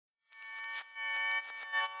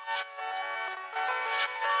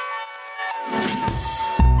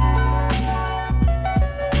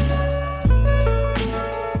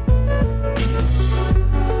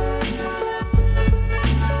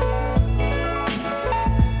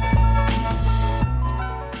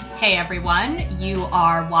Hey everyone, you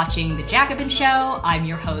are watching The Jacobin Show. I'm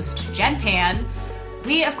your host, Jen Pan.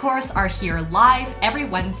 We, of course, are here live every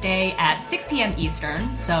Wednesday at 6 p.m.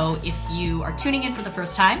 Eastern, so if you are tuning in for the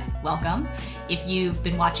first time, welcome. If you've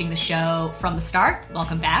been watching the show from the start,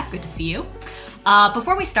 welcome back. Good to see you.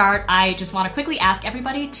 Before we start, I just want to quickly ask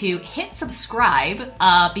everybody to hit subscribe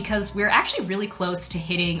because we're actually really close to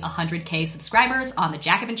hitting 100K subscribers on the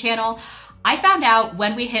Jacobin channel. I found out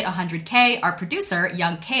when we hit 100K, our producer,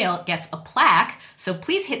 Young Kale, gets a plaque. So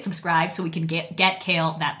please hit subscribe so we can get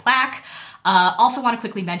Kale that plaque. Also want to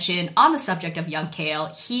quickly mention, on the subject of Young Kale,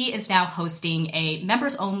 he is now hosting a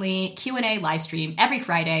members-only Q&A live stream every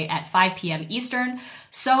Friday at 5 p.m. Eastern.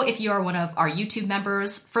 So if you are one of our YouTube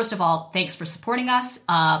members, first of all, thanks for supporting us.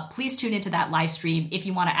 Please tune into that live stream if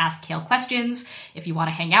you want to ask Kale questions, if you want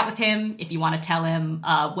to hang out with him, if you want to tell him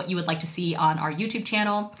what you would like to see on our YouTube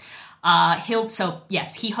channel.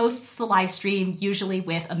 He hosts the live stream usually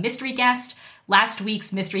with a mystery guest. Last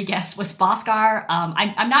week's mystery guest was Bhaskar.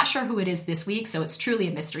 I'm not sure who it is this week, so it's truly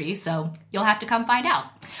a mystery, so you'll have to come find out.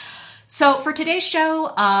 So for today's show,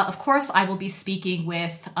 of course, I will be speaking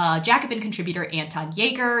with Jacobin contributor Anton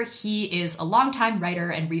Jaeger. He is a longtime writer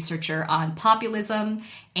and researcher on populism,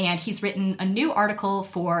 and he's written a new article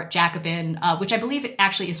for Jacobin, which I believe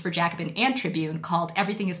actually is for Jacobin and Tribune, called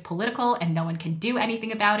Everything is Political and No One Can Do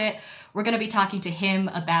Anything About It. We're going to be talking to him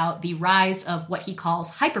about the rise of what he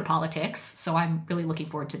calls hyperpolitics, so I'm really looking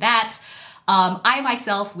forward to that. I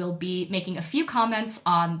myself will be making a few comments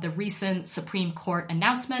on the recent Supreme Court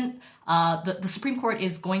announcement. The Supreme Court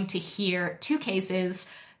is going to hear two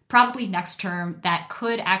cases, probably next term, that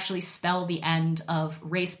could actually spell the end of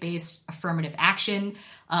race-based affirmative action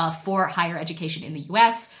for higher education in the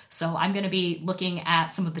U.S. So I'm going to be looking at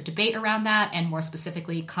some of the debate around that and more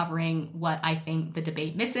specifically covering what I think the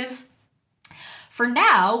debate misses. For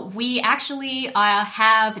now, we actually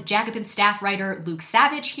have Jacobin staff writer Luke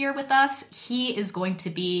Savage here with us. He is going to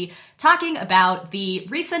be talking about the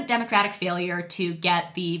recent Democratic failure to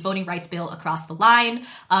get the voting rights bill across the line.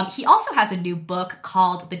 He also has a new book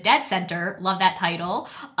called The Dead Center. Love that title.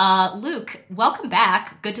 Luke, welcome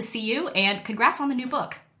back. Good to see you, and congrats on the new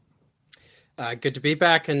book. Good to be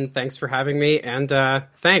back, and thanks for having me. And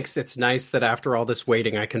thanks. It's nice that after all this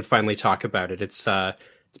waiting, I can finally talk about it. It's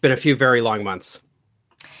been a few very long months.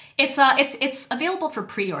 It's available for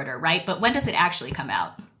pre-order, right? But when does it actually come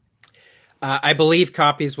out? I believe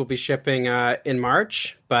copies will be shipping in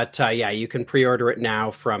March, but you can pre-order it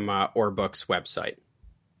now from Orbook's website.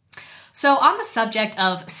 So on the subject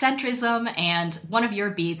of centrism and one of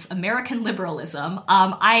your beats, American liberalism,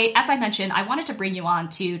 as I mentioned, I wanted to bring you on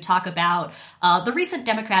to talk about the recent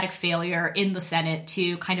Democratic failure in the Senate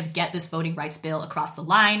to kind of get this voting rights bill across the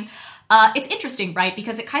line. It's interesting, right?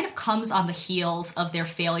 Because it kind of comes on the heels of their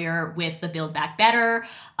failure with the Build Back Better.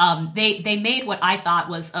 They made what I thought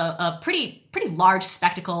was a pretty large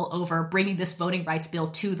spectacle over bringing this voting rights bill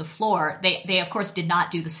to the floor. They of course did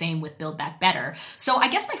not do the same with Build Back Better. So I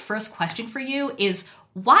guess my first question for you is,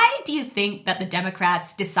 why do you think that the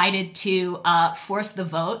Democrats decided to force the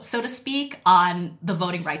vote, so to speak, on the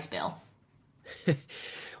voting rights bill?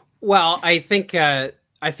 Well, I think that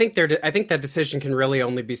decision can really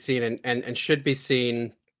only be seen and should be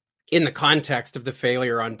seen in the context of the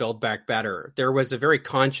failure on Build Back Better. There was a very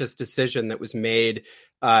conscious decision that was made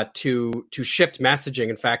to shift messaging.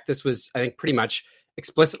 In fact, this was, I think, pretty much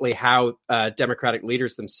explicitly how Democratic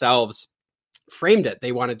leaders themselves framed it.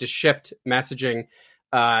 They wanted to shift messaging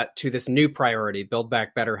to this new priority, Build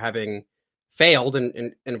Back Better having failed.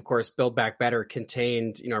 And of course, Build Back Better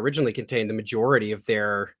originally contained the majority of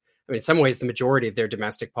their, in some ways, the majority of their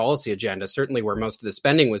domestic policy agenda, certainly where most of the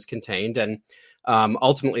spending was contained. And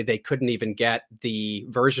ultimately, they couldn't even get the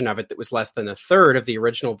version of it that was less than a third of the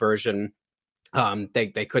original version.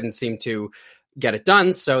 They couldn't seem to get it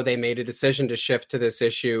done. So they made a decision to shift to this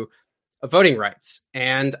issue of voting rights.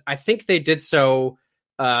 And I think they did so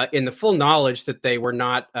in the full knowledge that they were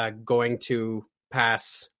not going to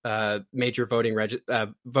pass major voting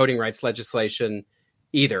rights legislation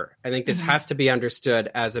either. I think this has to be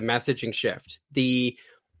understood as a messaging shift. The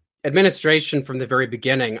administration from the very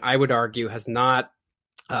beginning, I would argue, has not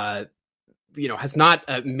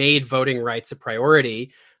made voting rights a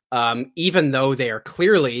priority, even though they are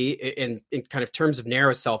clearly in kind of terms of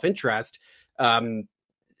narrow self-interest,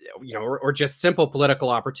 or just simple political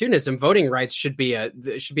opportunism. Voting rights should be a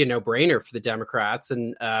no-brainer for the Democrats.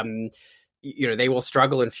 And they will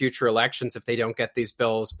struggle in future elections if they don't get these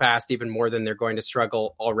bills passed, even more than they're going to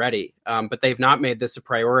struggle already. But they've not made this a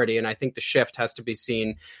priority. And I think the shift has to be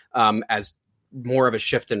seen as more of a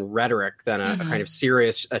shift in rhetoric than a kind of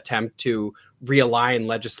serious attempt to realign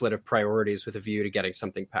legislative priorities with a view to getting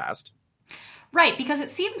something passed. Right, because it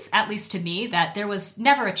seems, at least to me, that there was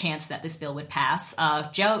never a chance that this bill would pass.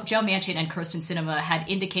 Joe Manchin and Kyrsten Sinema had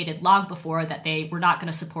indicated long before that they were not going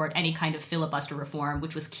to support any kind of filibuster reform,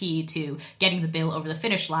 which was key to getting the bill over the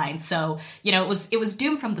finish line. So, it was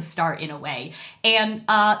doomed from the start in a way. And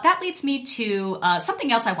that leads me to something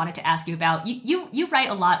else I wanted to ask you about. You write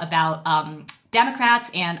a lot about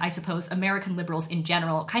Democrats and I suppose American liberals in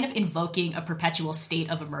general kind of invoking a perpetual state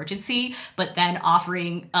of emergency, but then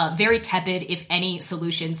offering very tepid, if any,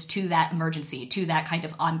 solutions to that emergency, to that kind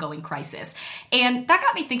of ongoing crisis. And that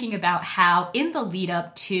got me thinking about how in the lead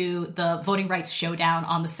up to the voting rights showdown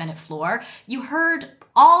on the Senate floor, you heard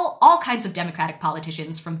all kinds of Democratic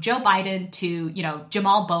politicians, from Joe Biden to,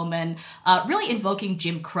 Jamal Bowman, really invoking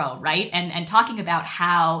Jim Crow, right? And talking about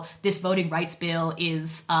how this voting rights bill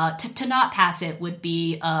is, to not pass it would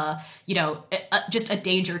be, just a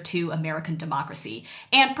danger to American democracy.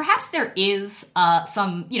 And perhaps there is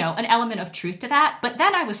some, an element of truth to that. But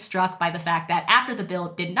then I was struck by the fact that after the bill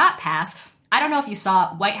did not pass, I don't know if you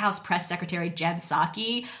saw White House Press Secretary Jen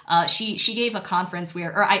Psaki. She gave a conference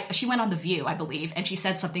she went on The View, I believe, and she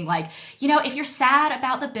said something like, if you're sad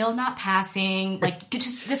about the bill not passing, like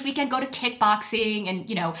just this weekend go to kickboxing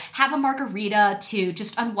and, have a margarita to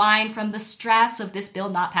just unwind from the stress of this bill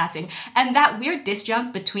not passing. And that weird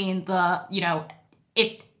disjunct between the,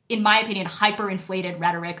 in my opinion, hyperinflated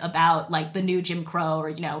rhetoric about like the new Jim Crow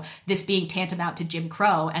or, this being tantamount to Jim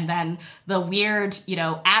Crow. And then the weird,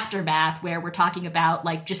 aftermath where we're talking about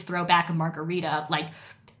like just throw back a margarita. Like,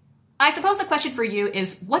 I suppose the question for you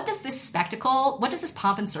is, what does this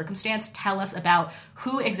pomp and circumstance tell us about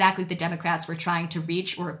who exactly the Democrats were trying to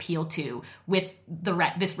reach or appeal to with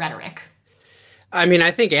this rhetoric? I mean,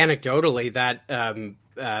 I think anecdotally that,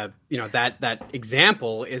 that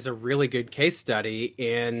example is a really good case study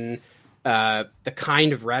in the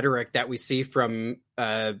kind of rhetoric that we see from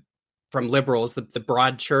liberals, the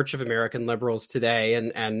broad church of American liberals today,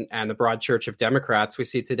 and the broad church of Democrats we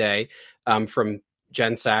see today, from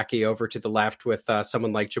Jen Psaki over to the left with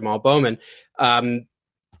someone like Jamal Bowman. I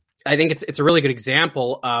think it's a really good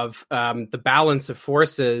example of the balance of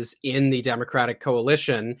forces in the Democratic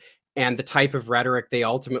coalition and the type of rhetoric they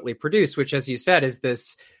ultimately produce, which, as you said, is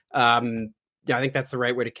this, I think that's the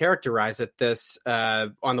right way to characterize it. This,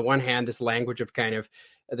 on the one hand, this language of kind of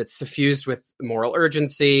that's suffused with moral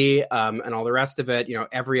urgency and all the rest of it.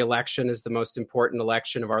 Every election is the most important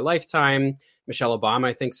election of our lifetime. Michelle Obama,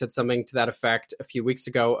 I think, said something to that effect a few weeks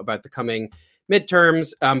ago about the coming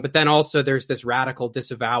midterms. But then also there's this radical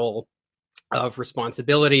disavowal of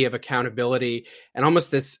responsibility, of accountability, and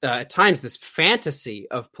almost this, at times, this fantasy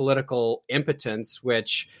of political impotence,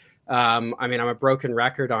 which, I'm a broken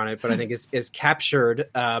record on it, but I think is captured,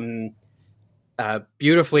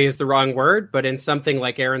 beautifully is the wrong word, but in something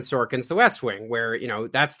like Aaron Sorkin's The West Wing, where,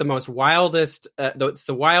 that's the most wildest, it's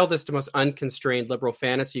the wildest, most unconstrained liberal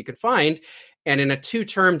fantasy you could find. And in a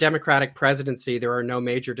 2-term Democratic presidency, there are no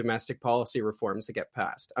major domestic policy reforms that get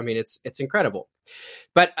passed. I mean, it's incredible.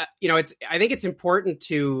 But I think it's important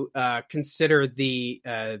to consider the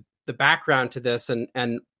background to this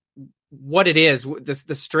and what it is.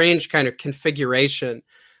 The strange kind of configuration,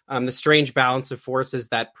 the strange balance of forces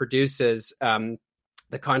that produces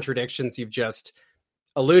the contradictions you've just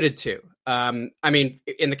alluded to. In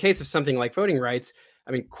the case of something like voting rights,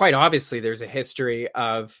 quite obviously, there's a history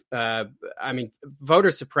of,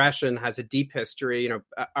 voter suppression has a deep history.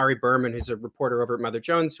 Ari Berman, who's a reporter over at Mother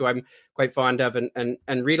Jones, who I'm quite fond of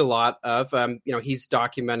and read a lot of, he's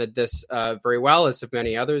documented this very well, as have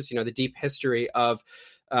many others. The deep history of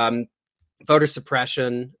voter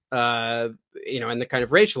suppression, and the kind of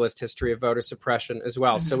racialist history of voter suppression as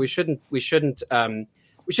well. Mm-hmm. So we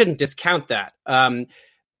shouldn't discount that.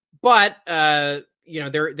 But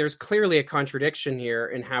there's clearly a contradiction here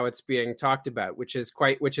in how it's being talked about, which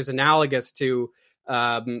is analogous to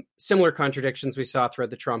similar contradictions we saw throughout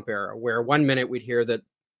the Trump era, where one minute we'd hear that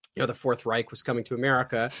the Fourth Reich was coming to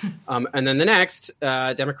America, and then the next,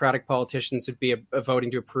 Democratic politicians would be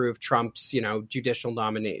voting to approve Trump's judicial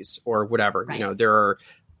nominees or whatever. Right. There are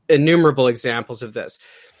innumerable examples of this.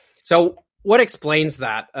 So what explains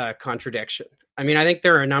that contradiction? I think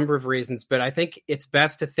there are a number of reasons, but I think it's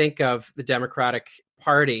best to think of the Democratic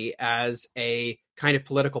Party as a kind of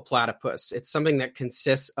political platypus. It's something that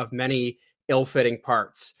consists of many ill-fitting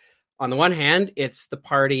parts. On the one hand, it's the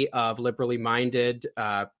party of liberally minded,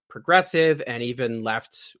 progressive and even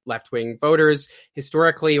left-wing voters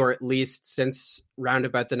historically, or at least since round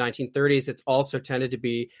about the 1930s. It's also tended to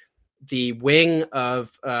be the wing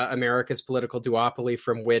of America's political duopoly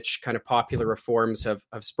from which kind of popular reforms have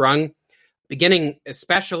sprung, beginning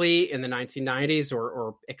especially in the 1990s,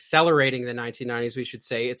 or accelerating the 1990s, we should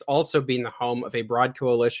say. It's also been the home of a broad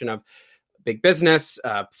coalition of big business,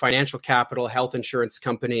 financial capital, health insurance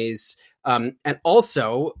companies, and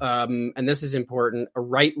also, and this is important, a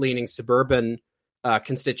right-leaning suburban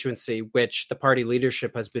constituency, which the party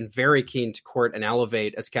leadership has been very keen to court and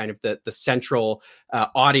elevate as kind of the central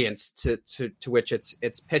audience to which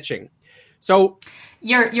it's pitching. So,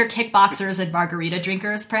 your kickboxers and margarita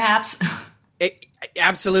drinkers, perhaps.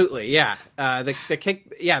 Absolutely, yeah. The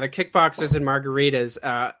kickboxers and margaritas.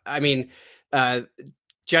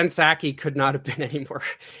 Jen Psaki could not have been any more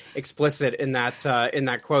explicit in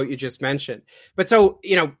that quote you just mentioned. But so,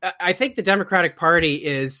 I think the Democratic Party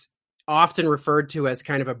is often referred to as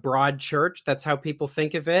kind of a broad church. That's how people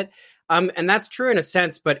think of it. And that's true in a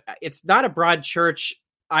sense, but it's not a broad church,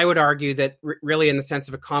 I would argue, that really in the sense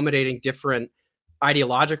of accommodating different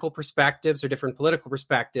ideological perspectives or different political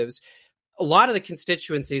perspectives. A lot of the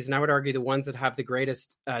constituencies, and I would argue the ones that have the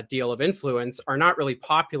greatest deal of influence, are not really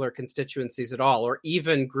popular constituencies at all, or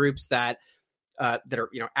even groups that are,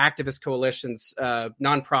 activist coalitions,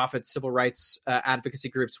 nonprofits, civil rights advocacy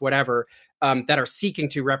groups, whatever, that are seeking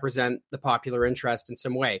to represent the popular interest in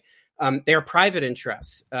some way. They are private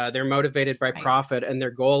interests. They're motivated by profit, and their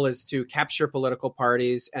goal is to capture political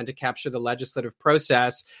parties and to capture the legislative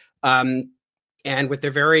process. And with their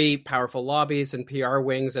very powerful lobbies and PR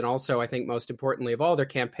wings, and also, I think most importantly of all, their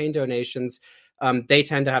campaign donations, they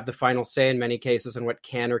tend to have the final say in many cases on what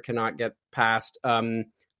can or cannot get passed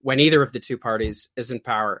when either of the two parties is in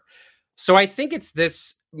power. So I think it's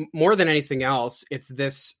this, more than anything else, it's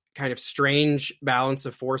this kind of strange balance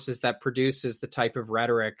of forces that produces the type of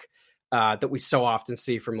rhetoric that we so often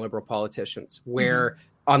see from liberal politicians, where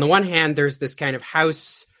on the one hand, there's this kind of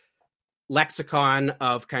house lexicon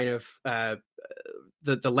of kind of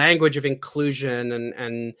the language of inclusion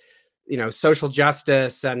and social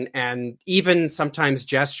justice and even sometimes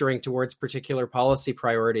gesturing towards particular policy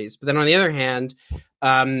priorities. But then on the other hand,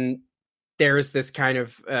 there's this kind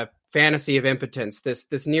of fantasy of impotence,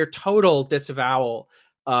 this near total disavowal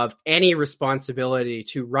of any responsibility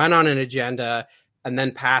to run on an agenda and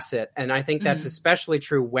then pass it. And I think that's especially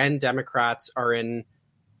true when Democrats are in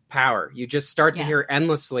power. You just start to hear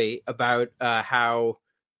endlessly about how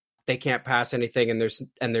they can't pass anything, and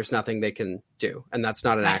there's nothing they can do, and that's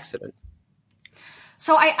not an accident.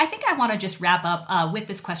 So I think I want to just wrap up with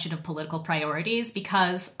this question of political priorities,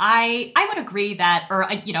 because I would agree that,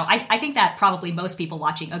 I think that probably most people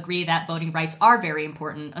watching agree that voting rights are very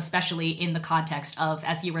important, especially in the context of,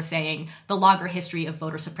 as you were saying, the longer history of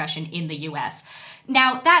voter suppression in the U.S.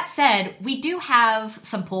 Now, that said, we do have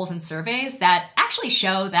some polls and surveys that actually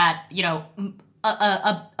show that,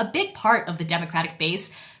 a big part of the Democratic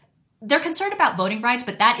base, they're concerned about voting rights,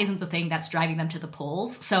 but that isn't the thing that's driving them to the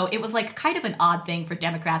polls. So it was like kind of an odd thing for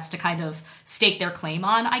Democrats to kind of stake their claim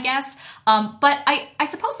on, I guess. But I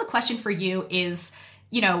suppose the question for you is,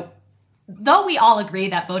 though we all agree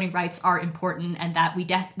that voting rights are important and that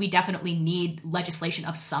we definitely need legislation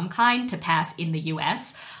of some kind to pass in the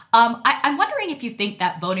U.S., I'm wondering if you think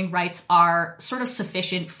that voting rights are sort of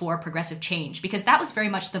sufficient for progressive change, because that was very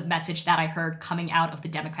much the message that I heard coming out of the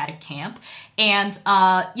Democratic camp. And,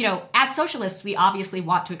 as socialists, we obviously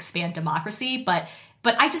want to expand democracy, but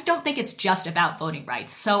I just don't think it's just about voting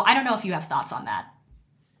rights. So I don't know if you have thoughts on that.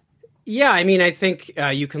 Yeah, I think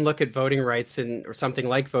you can look at voting rights or something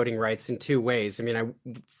like voting rights in two ways.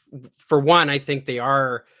 For one, I think they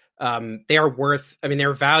are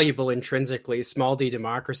they're valuable intrinsically. Small d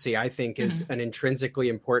democracy, I think, is an intrinsically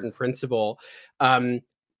important principle.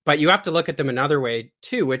 But you have to look at them another way,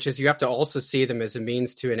 too, which is you have to also see them as a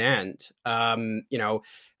means to an end.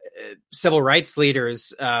 Civil rights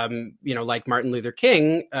leaders, like Martin Luther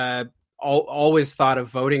King, always thought of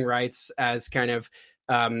voting rights as kind of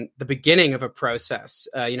the beginning of a process.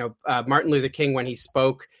 Martin Luther King, when he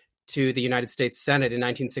spoke to the United States Senate in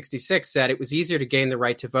 1966, said it was easier to gain the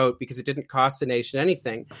right to vote because it didn't cost the nation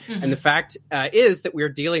anything. And the fact is that we're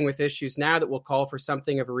dealing with issues now that will call for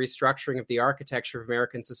something of a restructuring of the architecture of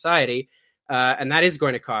American society, and that is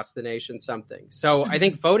going to cost the nation something. So I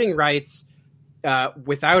think voting rights,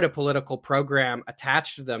 without a political program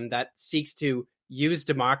attached to them that seeks to use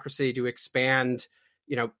democracy to expand,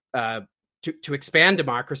 to expand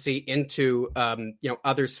democracy into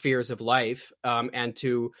other spheres of life, and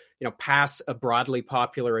to pass a broadly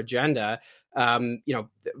popular agenda,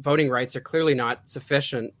 voting rights are clearly not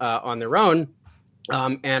sufficient on their own.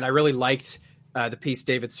 And I really liked the piece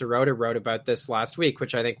David Sirota wrote about this last week,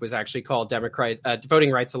 which I think was actually called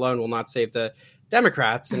Voting Rights Alone Will Not Save the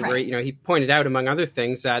Democrats. And where, he pointed out, among other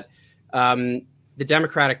things, that the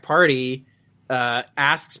Democratic Party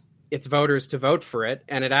asks its voters to vote for it,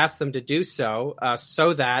 and it asks them to do so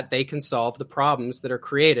so that they can solve the problems that are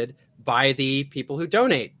created by the people who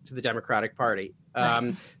donate to the Democratic Party,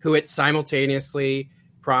 who it simultaneously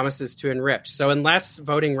promises to enrich. So unless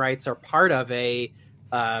voting rights are part of a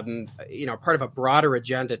broader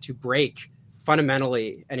agenda to break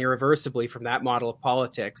fundamentally and irreversibly from that model of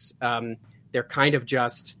politics, they're kind of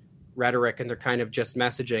just rhetoric and they're kind of just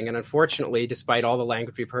messaging. And unfortunately, despite all the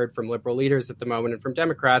language we've heard from liberal leaders at the moment and from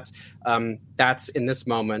Democrats, that's in this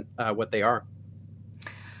moment what they are.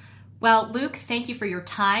 Well, Luke, thank you for your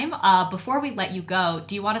time. Before we let you go,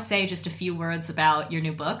 do you want to say just a few words about your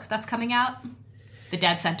new book that's coming out? The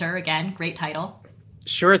Dead Center, again, great title.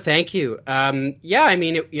 Sure, thank you.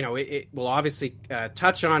 It will obviously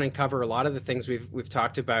touch on and cover a lot of the things we've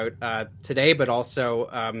talked about today, but also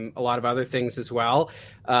a lot of other things as well.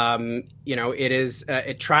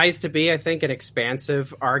 It tries to be, I think, an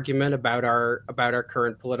expansive argument about our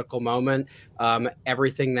current political moment.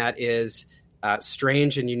 Everything that is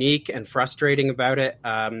strange and unique and frustrating about it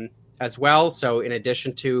as well. So, in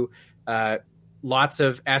addition to lots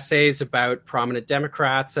of essays about prominent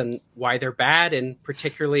Democrats and why they're bad in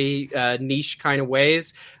particularly niche kind of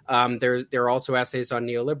ways. There are also essays on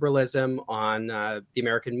neoliberalism, on the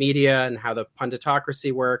American media and how the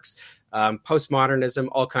punditocracy works, postmodernism,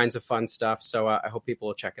 all kinds of fun stuff. So I hope people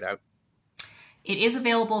will check it out. It is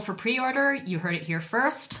available for pre-order. You heard it here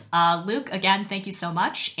first. Luke, again, thank you so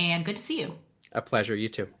much and good to see you. A pleasure. You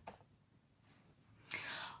too.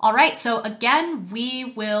 All right, so again, we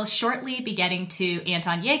will shortly be getting to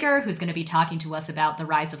Anton Yeager, who's going to be talking to us about the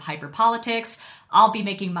rise of hyperpolitics. I'll be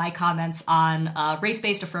making my comments on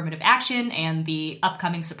race-based affirmative action and the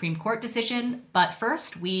upcoming Supreme Court decision. But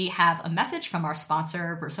first, we have a message from our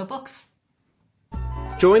sponsor, Verso Books.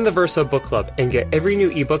 Join the Verso Book Club and get every new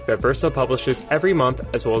ebook that Verso publishes every month,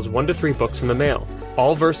 as well as 1 to 3 books in the mail.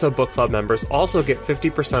 All Verso Book Club members also get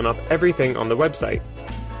 50% off everything on the website.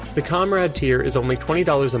 The Comrade tier is only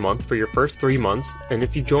 $20 a month for your first 3 months, and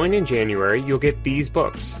if you join in January, you'll get these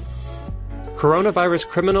books. Coronavirus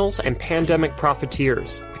Criminals and Pandemic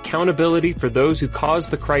Profiteers, Accountability for Those Who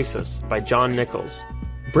Caused the Crisis by John Nichols.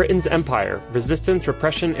 Britain's Empire, Resistance,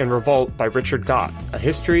 Repression, and Revolt by Richard Gott, a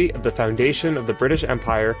history of the foundation of the British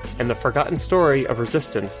Empire and the forgotten story of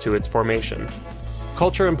resistance to its formation.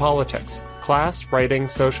 Culture and Politics, Class, Writing,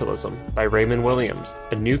 Socialism by Raymond Williams,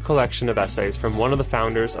 a new collection of essays from one of the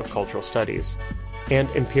founders of cultural studies. And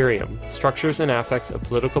Imperium, Structures and Affects of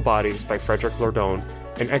Political Bodies by Frederick Lordon,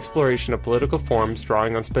 an exploration of political forms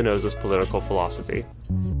drawing on Spinoza's political philosophy.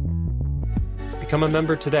 Become a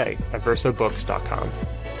member today at versobooks.com.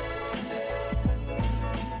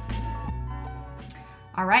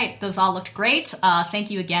 All right, those all looked great. Thank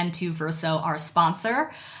you again to Verso, our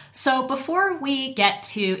sponsor. So before we get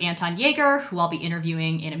to Anton Yeager, who I'll be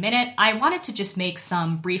interviewing in a minute, I wanted to just make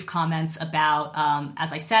some brief comments about,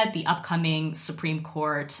 as I said, the upcoming Supreme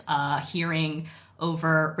Court hearing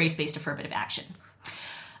over race-based affirmative action.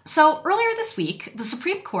 So earlier this week, the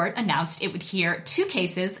Supreme Court announced it would hear 2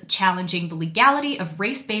 cases challenging the legality of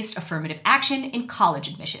race-based affirmative action in college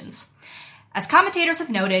admissions. As commentators have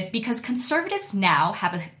noted, because conservatives now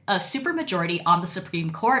have a supermajority on the Supreme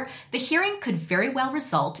Court, the hearing could very well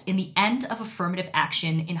result in the end of affirmative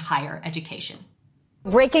action in higher education.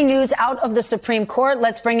 Breaking news out of the Supreme Court.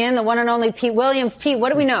 Let's bring in the one and only Pete Williams. Pete, what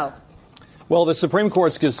do we know? Well, the Supreme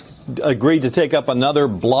Court's just agreed to take up another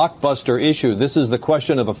blockbuster issue. This is the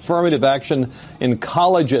question of affirmative action in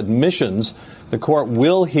college admissions. The court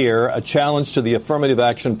will hear a challenge to the affirmative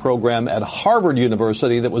action program at Harvard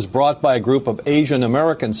University that was brought by a group of Asian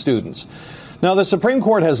American students. Now, the Supreme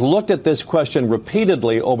Court has looked at this question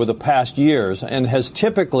repeatedly over the past years and has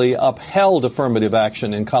typically upheld affirmative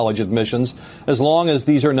action in college admissions as long as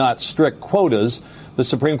these are not strict quotas. The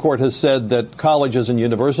Supreme Court has said that colleges and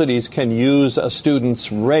universities can use a student's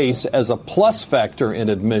race as a plus factor in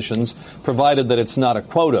admissions, provided that it's not a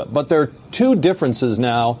quota. But there are 2 differences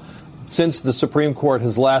now since the Supreme Court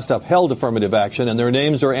has last upheld affirmative action, and their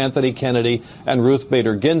names are Anthony Kennedy and Ruth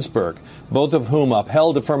Bader Ginsburg, both of whom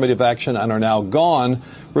upheld affirmative action and are now gone,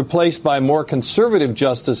 replaced by more conservative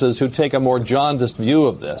justices who take a more jaundiced view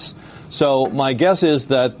of this. So my guess is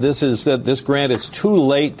that this grant is too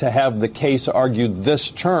late to have the case argued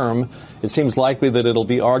this term. It seems likely that it'll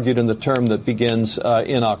be argued in the term that begins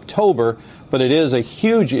in October. But it is a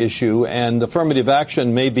huge issue, and affirmative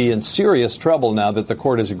action may be in serious trouble now that the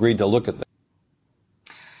court has agreed to look at that.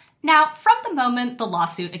 Now, from the moment the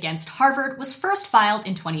lawsuit against Harvard was first filed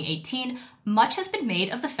in 2018, much has been made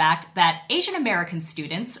of the fact that Asian American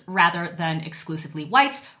students, rather than exclusively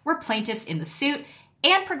whites, were plaintiffs in the suit,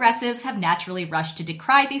 and progressives have naturally rushed to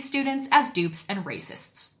decry these students as dupes and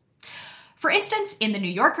racists. For instance, in The New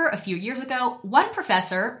Yorker a few years ago, one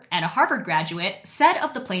professor and a Harvard graduate said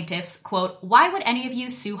of the plaintiffs, quote, "Why would any of you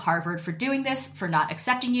sue Harvard for doing this, for not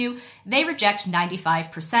accepting you? They reject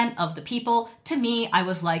 95% of the people. To me, I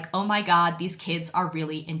was like, oh my God, these kids are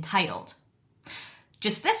really entitled."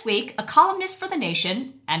 Just this week, a columnist for The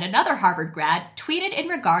Nation and another Harvard grad tweeted in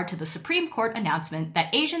regard to the Supreme Court announcement that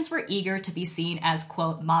Asians were eager to be seen as,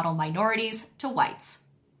 quote, model minorities to whites.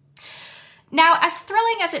 Now, as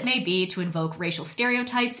thrilling as it may be to invoke racial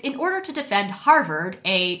stereotypes in order to defend Harvard,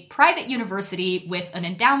 a private university with an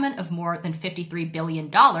endowment of more than $53 billion,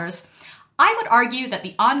 I would argue that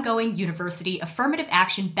the ongoing university affirmative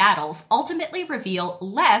action battles ultimately reveal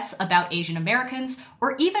less about Asian Americans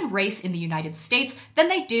or even race in the United States than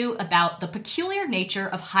they do about the peculiar nature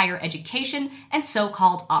of higher education and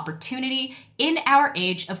so-called opportunity in our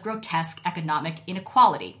age of grotesque economic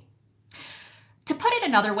inequality. To put it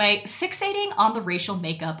another way, fixating on the racial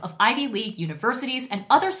makeup of Ivy League universities and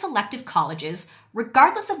other selective colleges,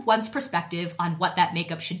 regardless of one's perspective on what that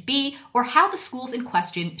makeup should be or how the schools in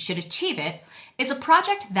question should achieve it, is a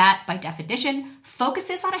project that, by definition,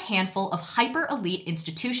 focuses on a handful of hyper-elite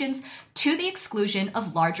institutions to the exclusion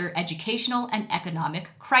of larger educational and economic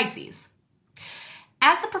crises.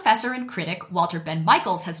 As the professor and critic Walter Ben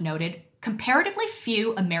Michaels has noted, comparatively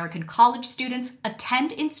few American college students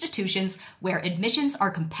attend institutions where admissions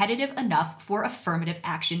are competitive enough for affirmative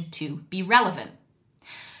action to be relevant.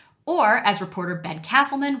 Or, as reporter Ben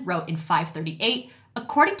Castleman wrote in 538,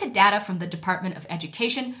 according to data from the Department of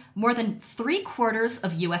Education, more than 3/4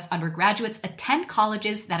 of U.S. undergraduates attend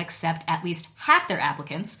colleges that accept at least half their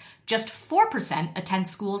applicants, just 4% attend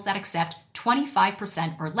schools that accept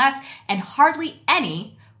 25% or less, and hardly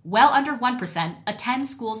any, well under 1%, attend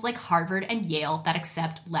schools like Harvard and Yale that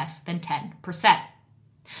accept less than 10%.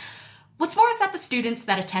 What's more is that the students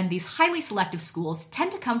that attend these highly selective schools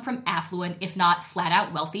tend to come from affluent, if not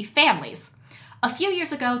flat-out wealthy families. A few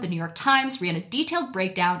years ago, the New York Times ran a detailed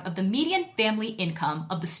breakdown of the median family income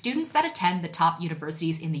of the students that attend the top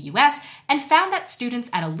universities in the U.S. and found that students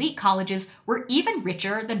at elite colleges were even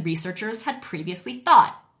richer than researchers had previously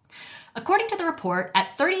thought. According to the report,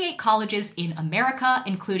 at 38 colleges in America,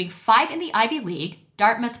 including 5 in the Ivy League,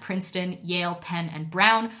 Dartmouth, Princeton, Yale, Penn, and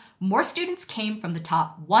Brown, more students came from the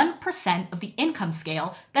top 1% of the income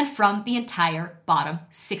scale than from the entire bottom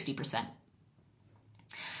 60%.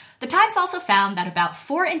 The Times also found that about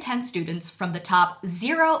 4 in 10 students from the top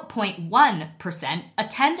 0.1%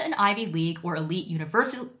 attend an Ivy League or elite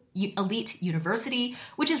university,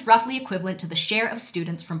 which is roughly equivalent to the share of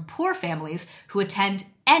students from poor families who attend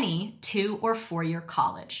any 2- or 4-year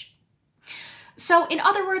college. So, in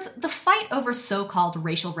other words, the fight over so-called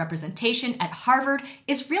racial representation at Harvard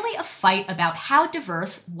is really a fight about how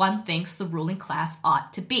diverse one thinks the ruling class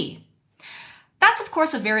ought to be. That's, of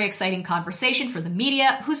course, a very exciting conversation for the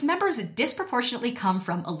media, whose members disproportionately come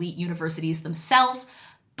from elite universities themselves,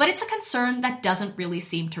 but it's a concern that doesn't really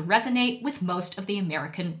seem to resonate with most of the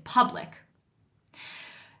American public.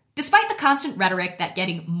 Despite the constant rhetoric that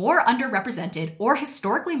getting more underrepresented or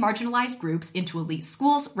historically marginalized groups into elite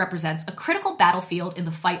schools represents a critical battlefield in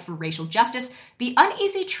the fight for racial justice, the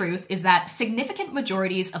uneasy truth is that significant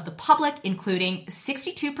majorities of the public, including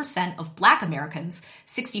 62% of Black Americans,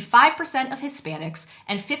 65% of Hispanics,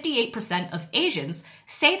 and 58% of Asians,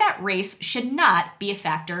 say that race should not be a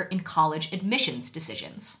factor in college admissions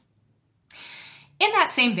decisions. In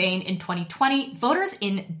that same vein, in 2020, voters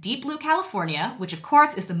in Deep Blue, California, which of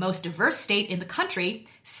course is the most diverse state in the country,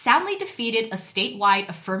 soundly defeated a statewide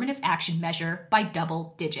affirmative action measure by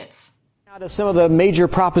double digits. Now to some of the major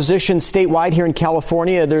propositions statewide here in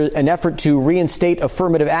California, an effort to reinstate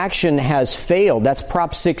affirmative action has failed. That's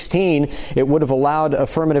Prop 16. It would have allowed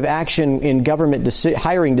affirmative action in government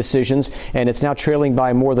hiring decisions, and it's now trailing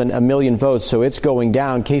by more than 1 million votes, so it's going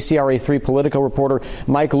down. KCRA3 political reporter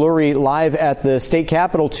Mike Lurie live at the state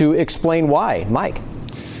capitol to explain why. Mike.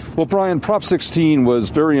 Well, Brian, Prop 16 was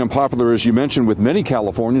very unpopular, as you mentioned, with many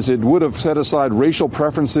Californians. It would have set aside racial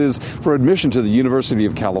preferences for admission to the University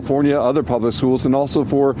of California, other public schools, and also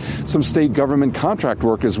for some state government contract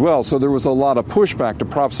work as well. So there was a lot of pushback to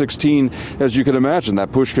Prop 16, as you can imagine.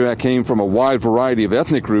 That pushback came from a wide variety of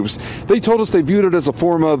ethnic groups. They told us they viewed it as a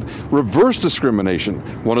form of reverse discrimination.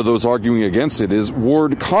 One of those arguing against it is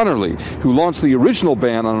Ward Connerly, who launched the original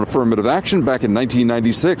ban on affirmative action back in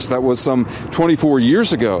 1996. That was some 24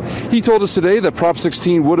 years ago. ago. He told us today that Prop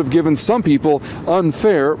 16 would have given some people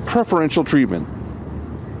unfair preferential treatment.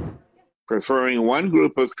 Preferring one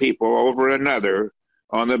group of people over another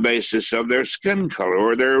on the basis of their skin color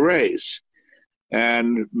or their race.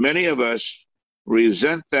 And many of us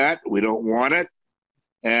resent that. We don't want it.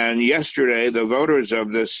 And yesterday, the voters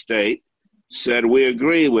of this state said we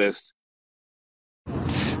agree with.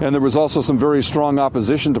 And there was also some very strong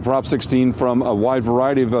opposition to Prop 16 from a wide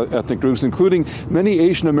variety of ethnic groups, including many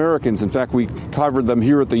Asian Americans. In fact, we covered them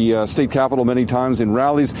here at the state capitol many times in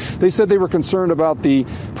rallies. They said they were concerned about the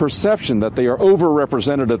perception that they are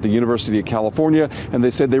overrepresented at the University of California, and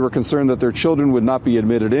they said they were concerned that their children would not be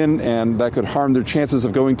admitted in, and that could harm their chances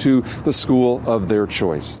of going to the school of their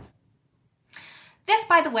choice. This,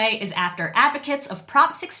 by the way, is after advocates of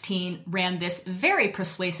Prop 16 ran this very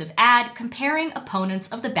persuasive ad comparing opponents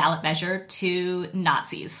of the ballot measure to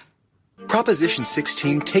Nazis. Proposition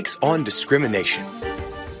 16 takes on discrimination.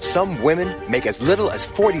 Some women make as little as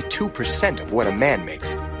 42% of what a man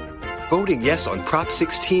makes. Voting yes on Prop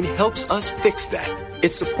 16 helps us fix that.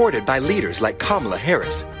 It's supported by leaders like Kamala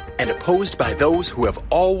Harris and opposed by those who have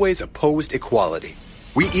always opposed equality.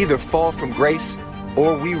 We either fall from grace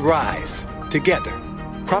or we rise. Together,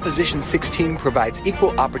 Proposition 16 provides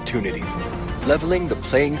equal opportunities, leveling the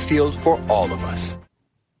playing field for all of us.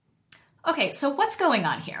 Okay, so what's going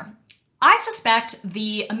on here? I suspect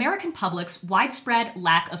the American public's widespread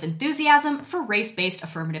lack of enthusiasm for race-based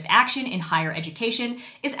affirmative action in higher education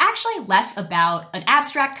is actually less about an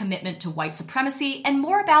abstract commitment to white supremacy and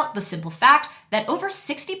more about the simple fact that over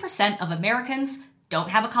 60% of Americans don't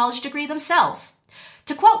have a college degree themselves.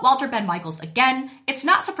 To quote Walter Ben Michaels again, it's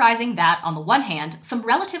not surprising that, on the one hand, some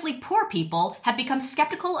relatively poor people have become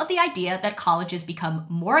skeptical of the idea that colleges become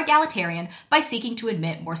more egalitarian by seeking to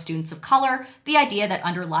admit more students of color, the idea that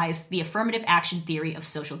underlies the affirmative action theory of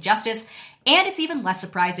social justice, and it's even less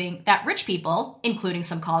surprising that rich people, including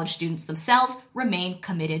some college students themselves, remain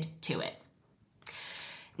committed to it.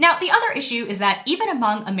 Now, the other issue is that even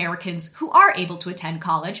among Americans who are able to attend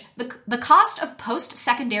college, the cost of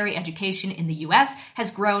post-secondary education in the U.S. has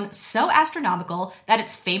grown so astronomical that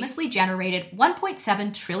it's famously generated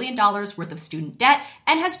 $1.7 trillion worth of student debt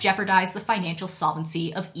and has jeopardized the financial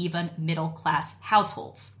solvency of even middle-class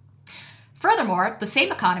households. Furthermore, the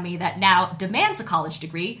same economy that now demands a college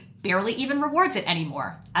degree barely even rewards it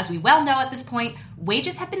anymore. As we well know at this point,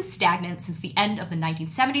 wages have been stagnant since the end of the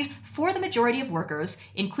 1970s for the majority of workers,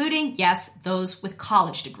 including, yes, those with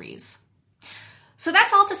college degrees. So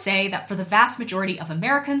that's all to say that for the vast majority of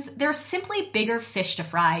Americans, there's simply bigger fish to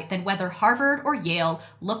fry than whether Harvard or Yale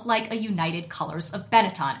look like a United Colors of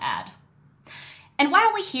Benetton ad. And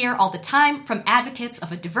while we hear all the time from advocates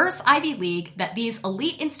of a diverse Ivy League that these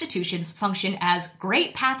elite institutions function as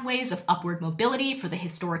great pathways of upward mobility for the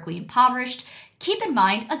historically impoverished, keep in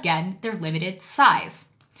mind, again, their limited size.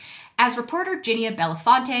 As reporter Ginia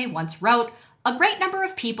Belafonte once wrote, a great number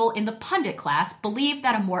of people in the pundit class believe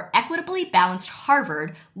that a more equitably balanced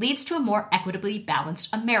Harvard leads to a more equitably balanced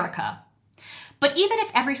America. But even if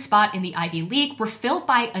every spot in the Ivy League were filled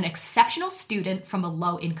by an exceptional student from a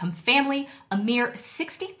low-income family, a mere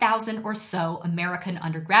 60,000 or so American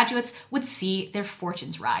undergraduates would see their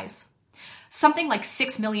fortunes rise. Something like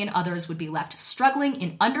 6 million others would be left struggling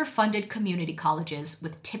in underfunded community colleges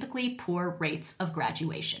with typically poor rates of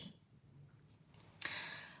graduation.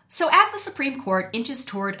 So as the Supreme Court inches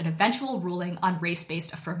toward an eventual ruling on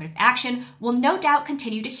race-based affirmative action, we'll no doubt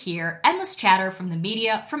continue to hear endless chatter from the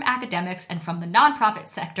media, from academics, and from the nonprofit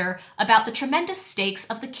sector about the tremendous stakes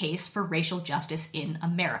of the case for racial justice in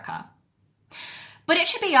America. But it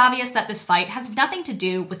should be obvious that this fight has nothing to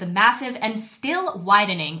do with the massive and still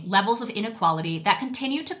widening levels of inequality that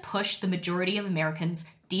continue to push the majority of Americans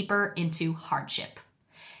deeper into hardship.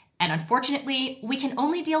 And unfortunately, we can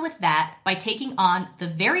only deal with that by taking on the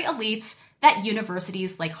very elites that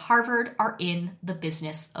universities like Harvard are in the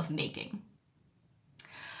business of making.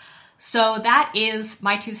 So that is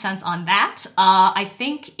my 2 cents on that. I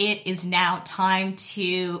think it is now time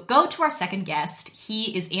to go to our second guest.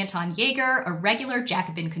 He is Anton Yeager, a regular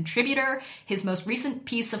Jacobin contributor. His most recent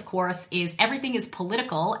piece, of course, is Everything is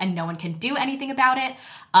Political and No One Can Do Anything About It.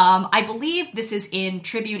 I believe this is in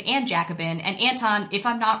Tribune and Jacobin. And Anton, if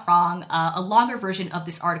I'm not wrong, a longer version of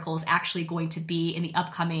this article is actually going to be in the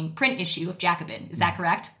upcoming print issue of Jacobin. Is that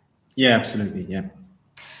correct? Yeah, absolutely. Yeah.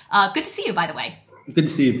 Good to see you, by the way. Good to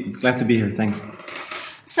see you. Glad to be here. Thanks.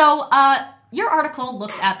 So your article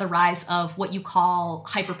looks at the rise of what you call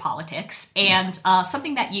hyperpolitics. And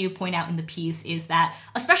something that you point out in the piece is that,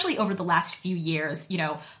 especially over the last few years,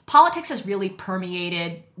 politics has really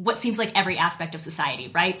permeated what seems like every aspect of society,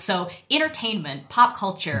 right? So entertainment, pop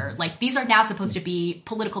culture, like these are now supposed to be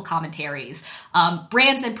political commentaries.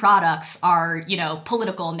 Brands and products are,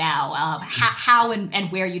 political now. How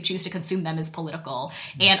and where you choose to consume them is political.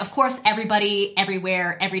 And of course, everybody,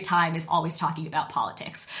 everywhere, every time is always talking about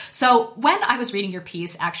politics. So when I was reading your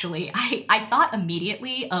piece, actually, I thought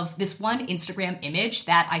immediately of this one Instagram image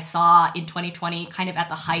that I saw in 2020, kind of at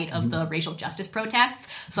the height of the racial justice protests.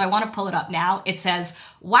 So I want to pull it up now. It says,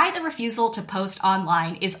 "Why the refusal to post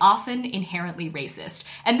online is often inherently racist."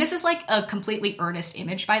 And this is like a completely earnest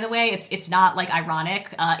image, by the way. It's not like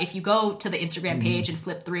ironic. If you go to the Instagram page and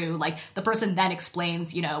flip through, like the person then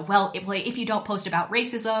explains, if you don't post about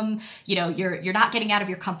racism, you're not getting out of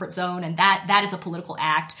your comfort zone, and that is a political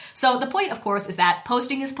act. So the point, of course, is that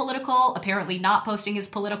posting is political. Apparently not posting is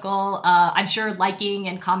political. I'm sure liking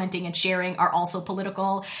and commenting and sharing are also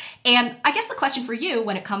political. And I guess the question for you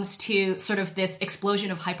when it comes to sort of this explosion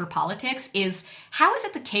of hyperpolitics is, how is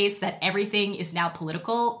it the case that everything is now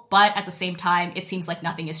political, but at the same time, it seems like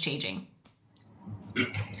nothing is changing?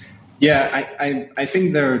 Yeah, I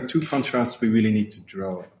think there are two contrasts we really need to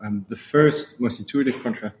draw. The first, most intuitive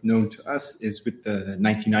contrast known to us is with the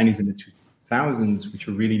 1990s and the 2000s, which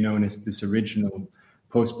are really known as this original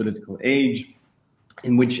post-political age,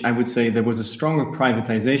 in which I would say there was a stronger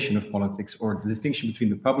privatization of politics, or the distinction between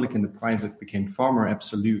the public and the private became far more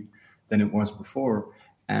absolute than it was before.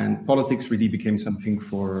 And politics really became something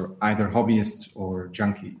for either hobbyists or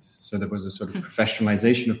junkies. So there was a sort of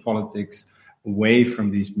professionalization of politics away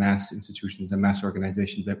from these mass institutions and mass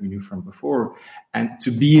organizations that we knew from before. And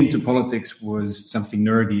to be into politics was something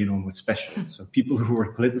nerdy and almost special. So people who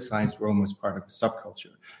were politicized were almost part of a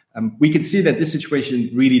subculture. We can see that this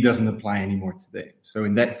situation really doesn't apply anymore today. So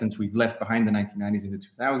in that sense, we've left behind the 1990s and the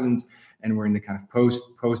 2000s, and we're in the kind of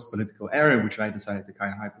post-political era, which I decided to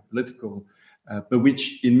kind of hyper-political, but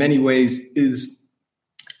which in many ways is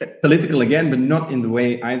political again, but not in the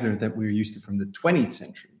way either that we're used to from the 20th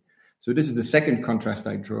century. So this is the second contrast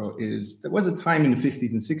I draw, is there was a time in the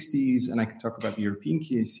 50s and 60s, and I can talk about the European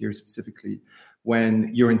case here specifically, when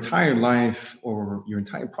your entire life or your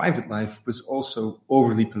entire private life was also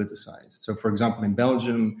overly politicized. So for example, in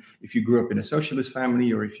Belgium, if you grew up in a socialist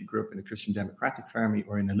family, or if you grew up in a Christian Democratic family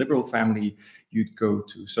or in a liberal family, you'd go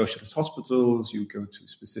to socialist hospitals, you'd go to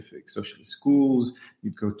specific socialist schools,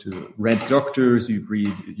 you'd go to red doctors, you'd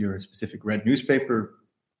read your specific red newspaper.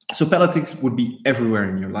 So politics would be everywhere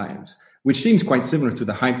in your lives, which seems quite similar to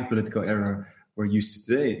the hyper-political era we're used to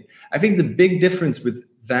today. I think the big difference with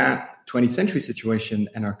that 20th century situation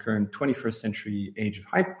and our current 21st century age of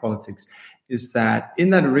hyperpolitics is that in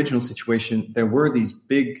that original situation, there were these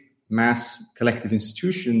big mass collective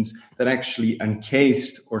institutions that actually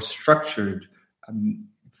encased or structured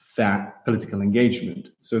that political engagement.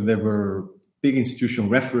 So there were big institutional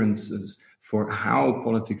references for how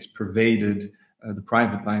politics pervaded the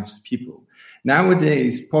private lives of people.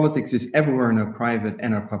 Nowadays, politics is everywhere in our private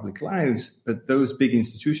and our public lives, but those big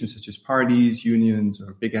institutions such as parties, unions,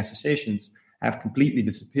 or big associations have completely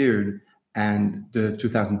disappeared, and the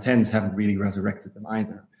 2010s haven't really resurrected them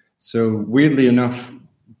either. So weirdly enough,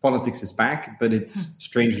 politics is back, but it's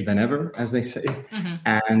stranger than ever, as they say,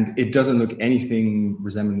 and it doesn't look anything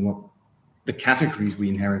resembling what the categories we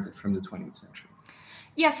inherited from the 20th century.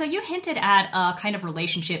 Yeah, so you hinted at a kind of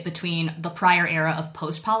relationship between the prior era of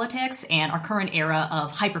post-politics and our current era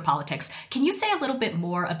of hyper-politics. Can you say a little bit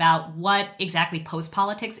more about what exactly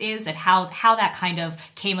post-politics is and how that kind of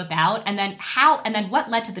came about, and then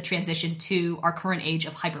what led to the transition to our current age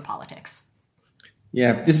of hyper-politics?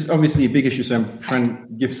 Yeah, this is obviously a big issue, so I'm trying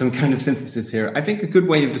to give some kind of synthesis here. I think a good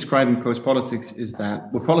way of describing post-politics is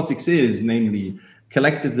that what politics is, namely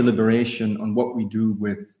collective deliberation on what we do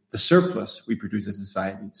with the surplus we produce as a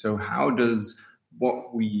society. So how does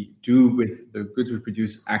what we do with the goods we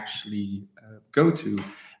produce actually go to?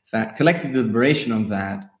 That collective deliberation on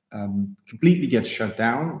that completely gets shut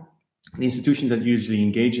down. The institutions that usually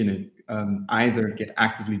engage in it either get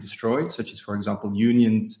actively destroyed, such as, for example,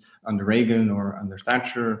 unions under Reagan or under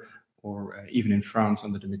Thatcher, or even in France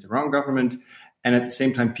under the Mitterrand government. And at the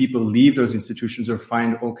same time, people leave those institutions or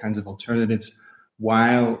find all kinds of alternatives,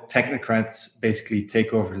 while technocrats basically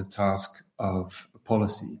take over the task of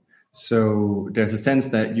policy. So there's a sense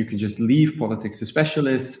that you can just leave politics to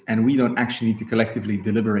specialists, and we don't actually need to collectively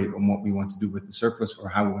deliberate on what we want to do with the surplus or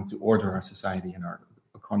how we want to order our society and our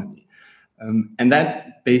economy. And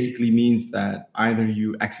that basically means that either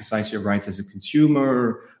you exercise your rights as a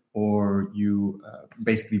consumer, or you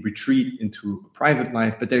basically retreat into a private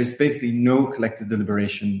life, but there's basically no collective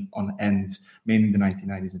deliberation on ends, mainly in the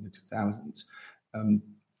 1990s and the 2000s.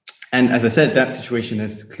 And as I said, that situation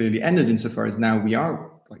has clearly ended insofar as now we are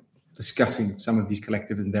discussing some of these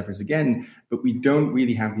collective endeavors again, but we don't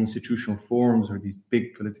really have the institutional forms or these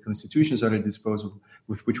big political institutions at our disposal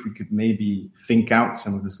with which we could maybe think out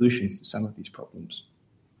some of the solutions to some of these problems.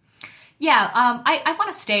 Yeah, I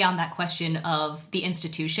want to stay on that question of the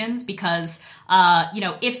institutions because,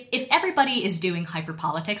 if everybody is doing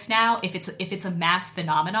hyperpolitics now, if it's a mass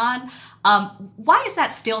phenomenon, why is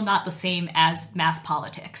that still not the same as mass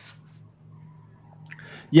politics?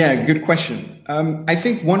 Yeah, good question. I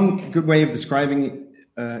think one good way of describing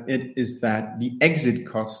it is that the exit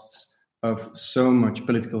costs of so much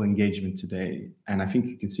political engagement today, and I think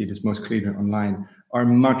you can see this most clearly online, are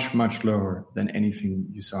much, much lower than anything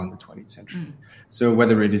you saw in the 20th century. So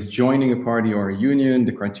whether it is joining a party or a union,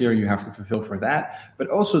 the criteria you have to fulfill for that, but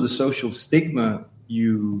also the social stigma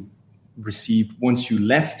you received once you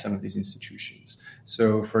left some of these institutions.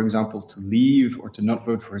 So, for example, to leave or to not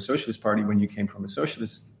vote for a socialist party when you came from a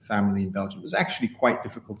socialist family in Belgium was actually quite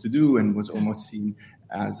difficult to do and was almost seen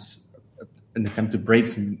as an attempt to break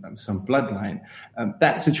some bloodline.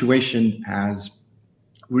 That situation has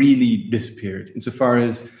really disappeared insofar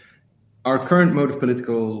as our current mode of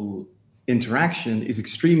political interaction is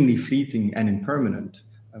extremely fleeting and impermanent,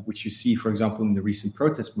 which you see, for example, in the recent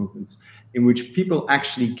protest movements, in which people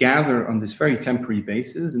actually gather on this very temporary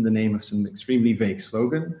basis in the name of some extremely vague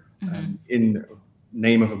slogan, in the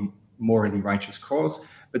name of a morally righteous cause.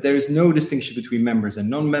 But there is no distinction between members and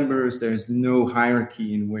non-members. There is no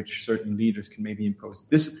hierarchy in which certain leaders can maybe impose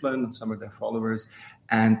discipline on some of their followers.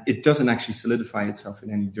 And it doesn't actually solidify itself in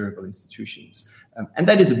any durable institutions. And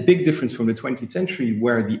that is a big difference from the 20th century,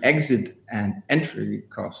 where the exit and entry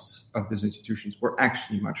costs of those institutions were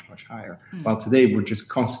actually much, much higher. While today we're just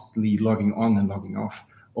constantly logging on and logging off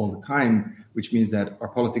all the time, which means that our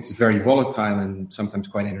politics is very volatile and sometimes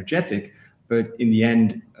quite energetic. But in the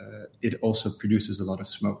end, it also produces a lot of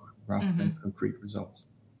smoke rather than concrete results.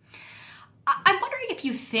 I'm wondering if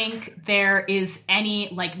you think there is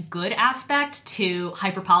any good aspect to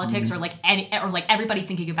hyperpolitics or everybody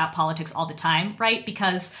thinking about politics all the time, right?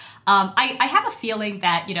 Because I have a feeling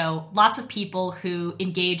that, lots of people who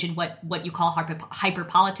engage in what you call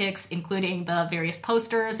hyperpolitics, including the various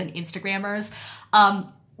posters and Instagrammers,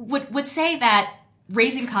 would say that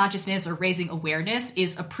raising consciousness or raising awareness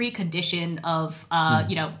is a precondition of,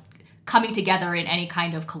 coming together in any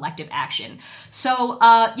kind of collective action. So,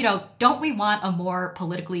 don't we want a more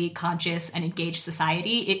politically conscious and engaged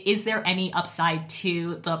society? Is there any upside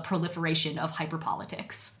to the proliferation of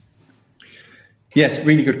hyperpolitics? Yes,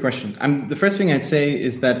 really good question. The first thing I'd say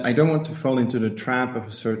is that I don't want to fall into the trap of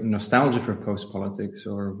a certain nostalgia for post-politics,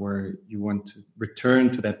 or where you want to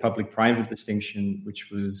return to that public-private distinction,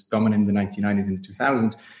 which was dominant in the 1990s and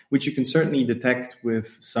 2000s, which you can certainly detect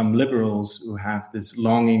with some liberals who have this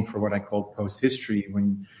longing for what I call post-history,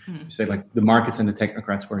 when you say the markets and the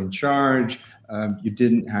technocrats were in charge. You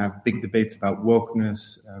didn't have big debates about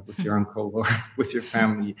wokeness with your uncle or with your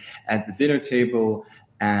family at the dinner table.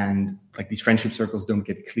 And these friendship circles don't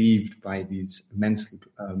get cleaved by these immensely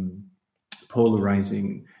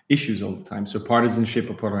polarizing issues all the time. So partisanship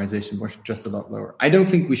or polarization was just a lot lower. I don't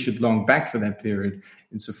think we should long back for that period,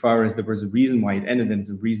 insofar as there was a reason why it ended and there's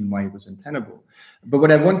a reason why it was untenable. But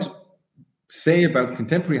what I want to say about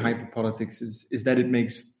contemporary hyperpolitics is that it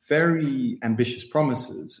makes very ambitious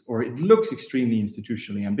promises, or it looks extremely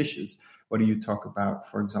institutionally ambitious. What do you talk about,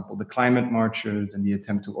 for example, the climate marches and the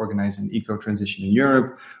attempt to organize an eco-transition in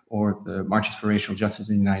Europe, or the marches for racial justice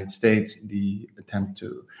in the United States, the attempt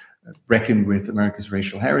to reckon with America's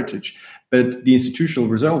racial heritage. But the institutional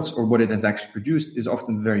results, or what it has actually produced, is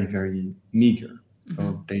often very, very meager.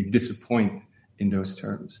 They disappoint in those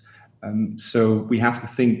terms. So we have to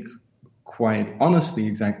think quite honestly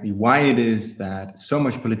exactly why it is that so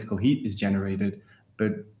much political heat is generated,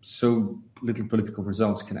 but so little political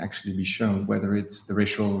results can actually be shown, whether it's the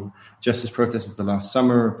racial justice protests of the last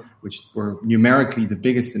summer, which were numerically the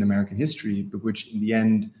biggest in American history, but which in the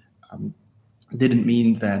end didn't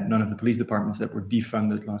mean that none of the police departments that were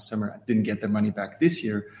defunded last summer didn't get their money back this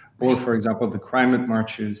year. Or, for example, the climate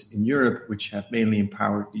marches in Europe, which have mainly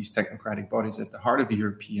empowered these technocratic bodies at the heart of the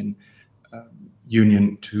European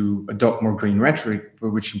Union to adopt more green rhetoric,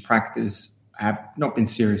 but which in practice have not been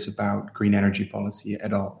serious about green energy policy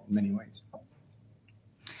at all in many ways.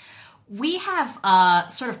 We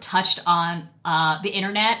have sort of touched on the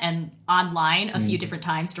internet and online a few different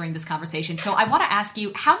times during this conversation. So I want to ask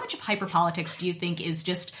you, how much of hyperpolitics do you think is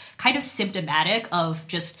just kind of symptomatic of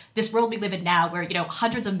just this world we live in now, where,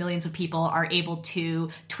 hundreds of millions of people are able to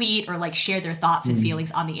tweet or share their thoughts and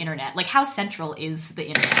feelings on the internet? How central is the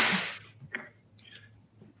internet?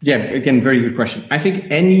 Yeah, again, very good question. I think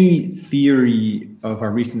any theory of our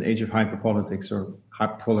recent age of hyperpolitics or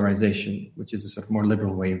hyperpolarization, which is a sort of more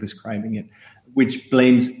liberal way of describing it, which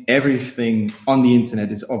blames everything on the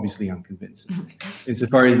internet, is obviously unconvincing.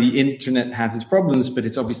 Insofar as the internet has its problems, but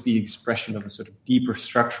it's obviously the expression of a sort of deeper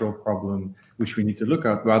structural problem, which we need to look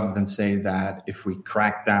at, rather than say that if we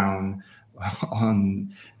crack down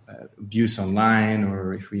on abuse online,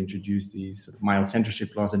 or if we introduce these sort of mild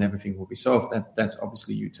censorship laws and everything will be solved, that's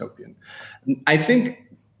obviously utopian. I think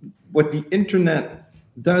what the internet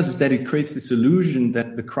does is that it creates this illusion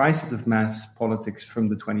that the crisis of mass politics from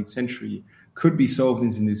the 20th century could be solved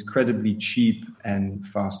in an incredibly cheap and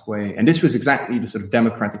fast way. And this was exactly the sort of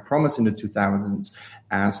democratic promise in the 2000s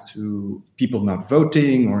as to people not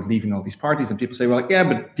voting or leaving all these parties. And people say, well, yeah,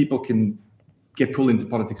 but people can get pulled into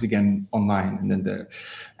politics again online. And then the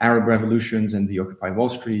Arab revolutions and the Occupy Wall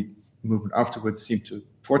Street movement afterwards seemed to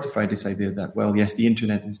fortify this idea that, well, yes, the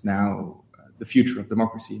internet is now the future of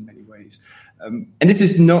democracy in many ways. And this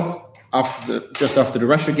is not just after the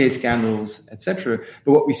Russiagate scandals, etc.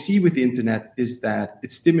 But what we see with the internet is that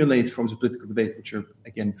it stimulates forms of political debate, which are,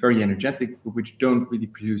 again, very energetic, but which don't really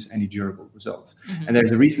produce any durable results. Mm-hmm. And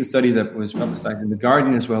there's a recent study that was publicized in The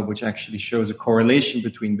Guardian as well, which actually shows a correlation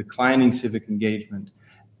between declining civic engagement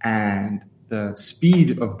and the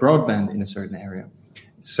speed of broadband in a certain area.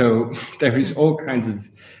 So there is all kinds of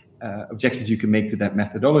objections you can make to that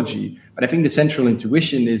methodology. But I think the central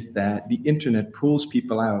intuition is that the internet pulls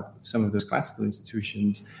people out of some of those classical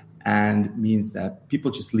institutions and means that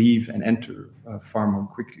people just leave and enter far more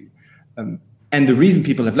quickly. And the reason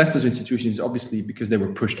people have left those institutions is obviously because they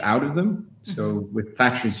were pushed out of them. So with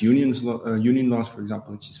Thatcher's union laws, for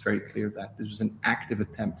example, it's just very clear that this was an active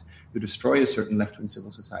attempt to destroy a certain left-wing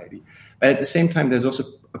civil society. But at the same time, there's also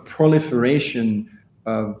a proliferation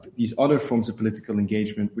of these other forms of political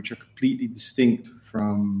engagement, which are completely distinct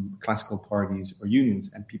from classical parties or unions,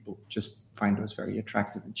 and people just find those very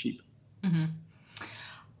attractive and cheap. Mm-hmm.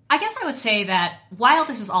 I guess I would say that while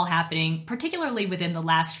this is all happening, particularly within the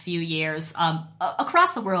last few years,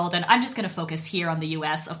 across the world, and I'm just going to focus here on the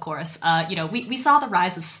U.S., of course, we saw the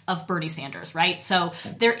rise of Bernie Sanders, right? So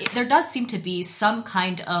there does seem to be some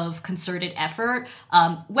kind of concerted effort.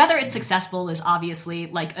 Whether it's successful is obviously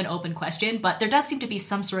like an open question, but there does seem to be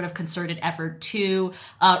some sort of concerted effort to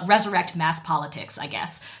resurrect mass politics, I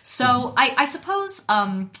guess. So I suppose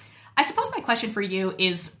my question for you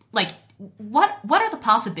is like, what are the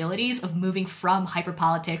possibilities of moving from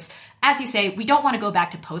hyperpolitics? As you say, we don't want to go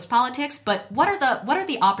back to post-politics, but what are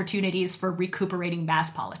the opportunities for recuperating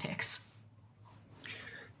mass politics?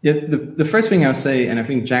 Yeah, the first thing I'll say, and I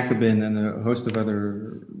think Jacobin and a host of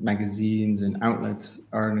other magazines and outlets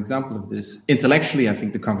are an example of this. Intellectually, I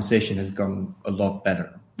think the conversation has gone a lot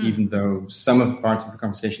better, even though some of the parts of the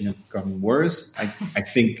conversation have gotten worse. I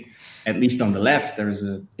think, at least on the left, there is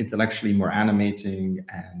a intellectually more animating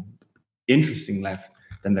and interesting left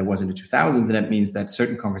than there was in the 2000s. And that means that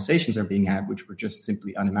certain conversations are being had which were just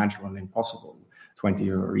simply unimaginable and impossible 20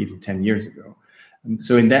 or even 10 years ago.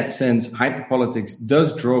 So in that sense, hyperpolitics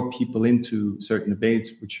does draw people into certain debates,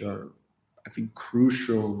 which are, I think,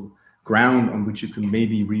 crucial ground on which you can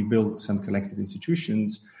maybe rebuild some collective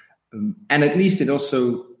institutions. And at least it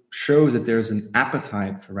also shows that there's an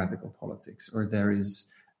appetite for radical politics, or there is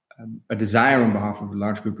a desire on behalf of a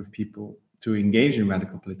large group of people to engage in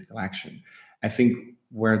radical political action. I think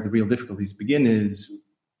where the real difficulties begin is,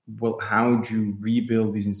 well, how do you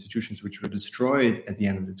rebuild these institutions which were destroyed at the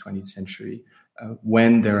end of the 20th century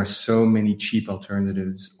when there are so many cheap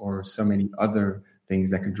alternatives or so many other things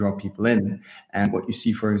that could draw people in? And what you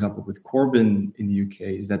see, for example, with Corbyn in the UK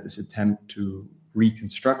is that this attempt to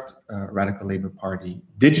reconstruct a radical Labour Party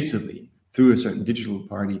digitally through a certain digital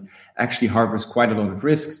party actually harbors quite a lot of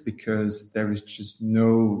risks, because there is just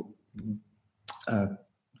no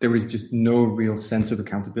real sense of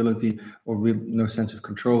accountability or no sense of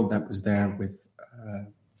control that was there with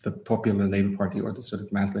the popular Labour Party or the sort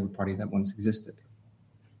of mass Labour Party that once existed.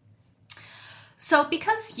 So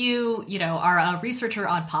because you are a researcher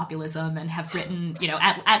on populism and have written,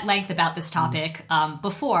 at length about this topic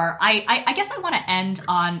before, I guess I want to end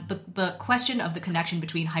on the question of the connection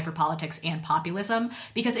between hyperpolitics and populism,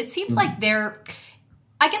 because it seems like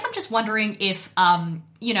I guess I'm just wondering if,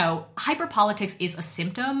 hyperpolitics is a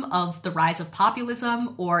symptom of the rise of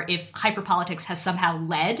populism, or if hyperpolitics has somehow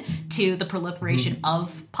led to the proliferation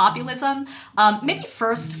of populism. Maybe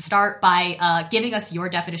first start by giving us your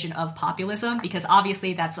definition of populism, because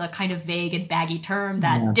obviously that's a kind of vague and baggy term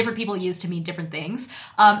that different people use to mean different things.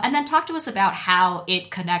 And then talk to us about how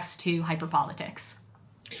it connects to hyperpolitics.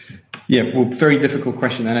 Yeah, well, very difficult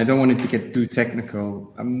question, and I don't want it to get too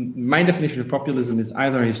technical. My definition of populism is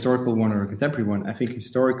either a historical one or a contemporary one. I think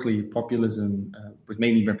historically, populism was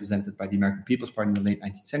mainly represented by the American People's Party in the late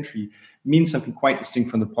 19th century, means something quite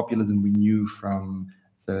distinct from the populism we knew from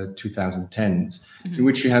the 2010s, in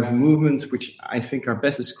which you have movements which I think are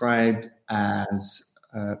best described as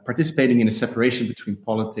participating in a separation between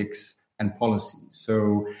politics and policy.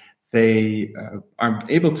 So they are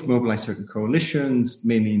able to mobilize certain coalitions,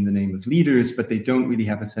 mainly in the name of leaders, but they don't really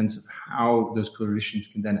have a sense of how those coalitions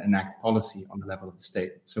can then enact policy on the level of the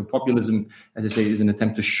state. So populism, as I say, is an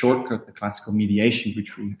attempt to shortcut the classical mediation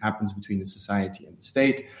happens between the society and the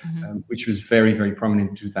state, which was very, very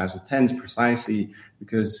prominent in 2010s, precisely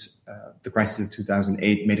because the crisis of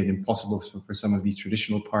 2008 made it impossible for some of these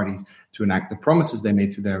traditional parties to enact the promises they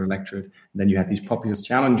made to their electorate. And then you had these populist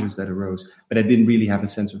challenges that arose, but I didn't really have a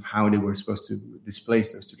sense of how they were supposed to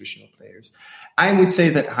displace those traditional players. I would say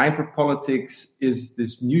that hyperpolitics is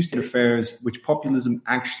this new state of affairs which populism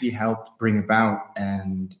actually helped bring about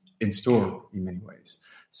and install in many ways.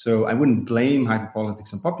 So I wouldn't blame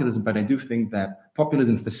hyperpolitics on populism, but I do think that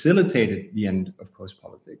populism facilitated the end of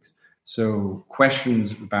post-politics. So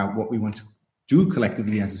questions about what we want to do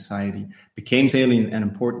collectively as a society became salient and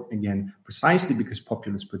important again, precisely because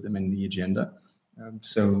populists put them in the agenda.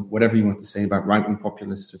 So whatever you want to say about right-wing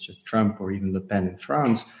populists such as Trump or even Le Pen in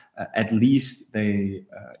France, at least they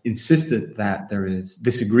insisted that there is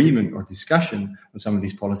disagreement or discussion on some of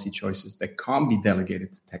these policy choices that can't be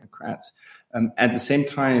delegated to technocrats. At the same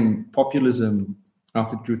time, populism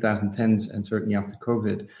after 2010s and certainly after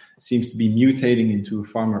COVID seems to be mutating into a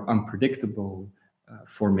far more unpredictable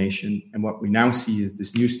formation. And what we now see is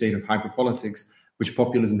this new state of hyperpolitics, which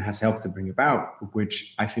populism has helped to bring about,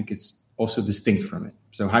 which I think is also distinct from it.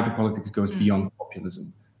 So hyperpolitics goes beyond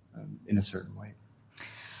populism in a certain way.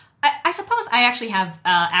 I suppose I actually have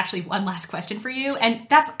one last question for you, and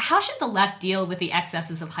that's how should the left deal with the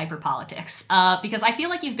excesses of hyperpolitics? Because I feel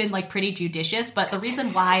like you've been pretty judicious, but the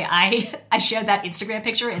reason why I showed that Instagram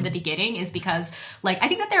picture in the beginning is because I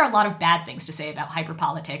think that there are a lot of bad things to say about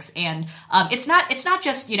hyperpolitics, and it's not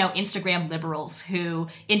just Instagram liberals who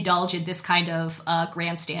indulge in this kind of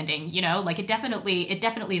grandstanding. It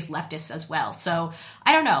definitely is leftists as well. So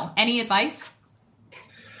I don't know. Any advice?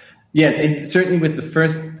 Yeah, and certainly with the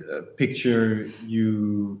first picture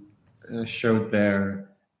you showed there,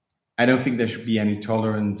 I don't think there should be any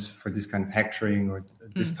tolerance for this kind of hectoring or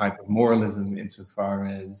this type of moralism, insofar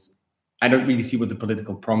as I don't really see what the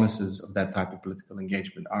political promises of that type of political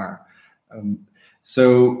engagement are.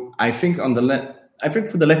 So I think for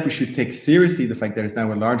the left, we should take seriously the fact there is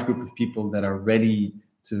now a large group of people that are ready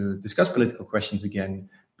to discuss political questions again,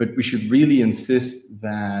 but we should really insist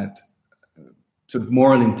that sort of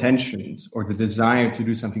moral intentions or the desire to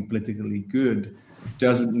do something politically good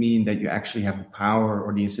doesn't mean that you actually have the power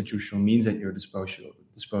or the institutional means at your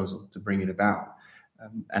disposal to bring it about.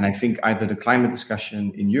 And I think either the climate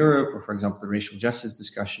discussion in Europe or, for example, the racial justice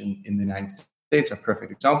discussion in the United States are a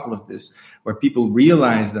perfect example of this, where people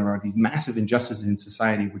realize there are these massive injustices in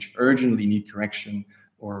society which urgently need correction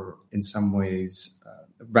or in some ways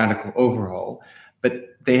radical overhaul. But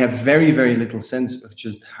they have very, very little sense of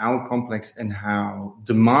just how complex and how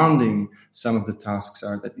demanding some of the tasks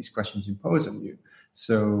are that these questions impose on you.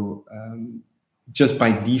 So just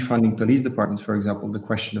by defunding police departments, for example, the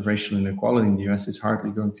question of racial inequality in the US is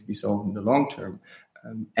hardly going to be solved in the long term.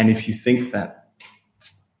 And if you think that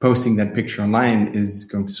posting that picture online is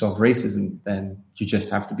going to solve racism, then you just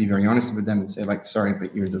have to be very honest with them and say, sorry,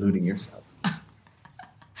 but you're deluding yourself.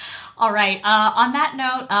 All right. On that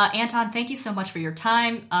note, Anton, thank you so much for your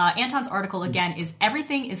time. Anton's article, again, is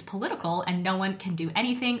Everything is Political and No One Can Do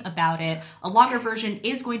Anything About It. A longer version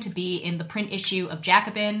is going to be in the print issue of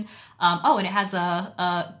Jacobin. And it has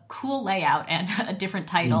a cool layout and a different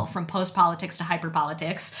title, From Post-Politics to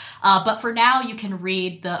Hyperpolitics. But for now, you can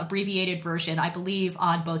read the abbreviated version, I believe,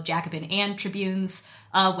 on both Jacobin and Tribune's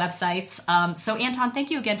websites. So, Anton, thank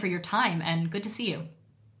you again for your time, and good to see you.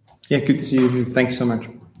 Yeah, good to see you. Thanks so much.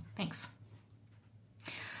 Thanks.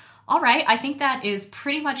 All right, I think that is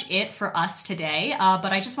pretty much it for us today,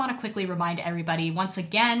 but I just want to quickly remind everybody, once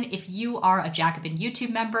again, if you are a Jacobin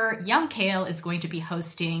YouTube member, Young Kale is going to be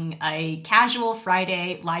hosting a casual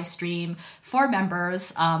Friday live stream for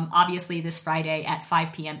members, obviously this Friday at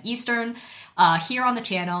 5 p.m. Eastern, here on the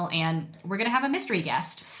channel, and we're going to have a mystery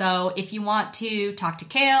guest. So if you want to talk to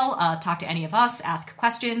Kale, talk to any of us, ask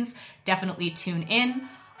questions, definitely tune in.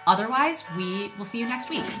 Otherwise, we will see you next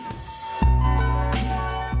week.